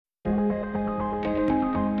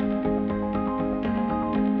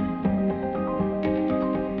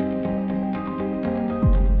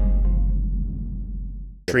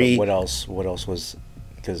Peachtree. What else? What else was?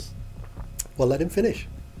 Because Well, let him finish.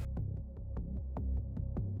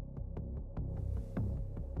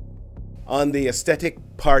 On the aesthetic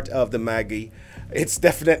part of the Maggie, it's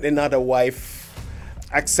definitely not a wife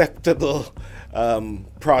acceptable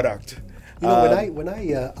product. You know, when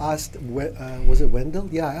I asked, was it Wendell?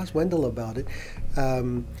 Yeah, I asked Wendell about it,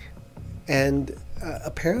 and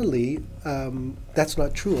apparently that's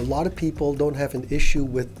not true. A lot of people don't have an issue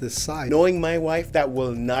with the size. Knowing my wife, that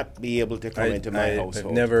will not be able to come into my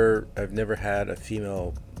household. I've never had a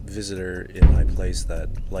female visitor in my place that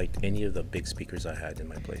liked any of the big speakers I had in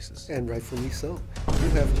my places. And rightfully so. You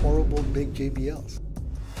have horrible big JBLs.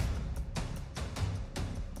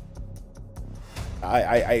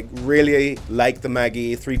 I really like the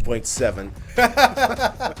Maggie 3.7.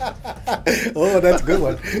 Oh, that's a good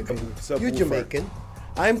one. You're Subwoofer. Jamaican.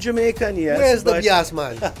 I'm Jamaican, yes. Where's the but bias,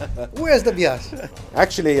 man? Where's the bias?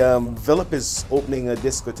 Actually, Philip is opening a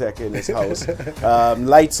discotheque in his house.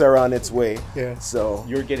 Lights are on its way. Yeah. So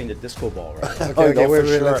You're getting the disco ball, right? Okay, no, wait, for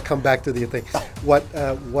wait, sure. let's come back to the thing.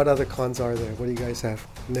 What other cons are there? What do you guys have?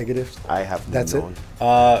 Negatives? I have That's known.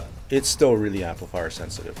 it? It's still really amplifier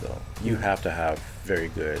sensitive, though. You have to have very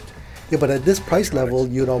good. Yeah, but at this price level,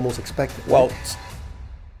 you'd almost expect it. Well, right?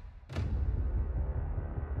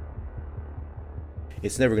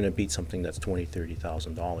 it's never going to beat something that's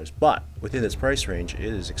 $20,000-$30,000, but within its price range, it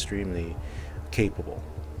is extremely capable.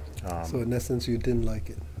 So in essence, you didn't like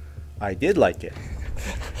it. I did like it,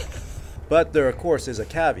 but there, of course, is a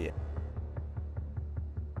caveat.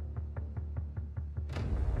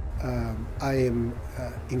 I am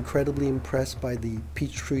incredibly impressed by the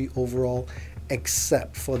Peachtree overall,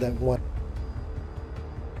 except for that one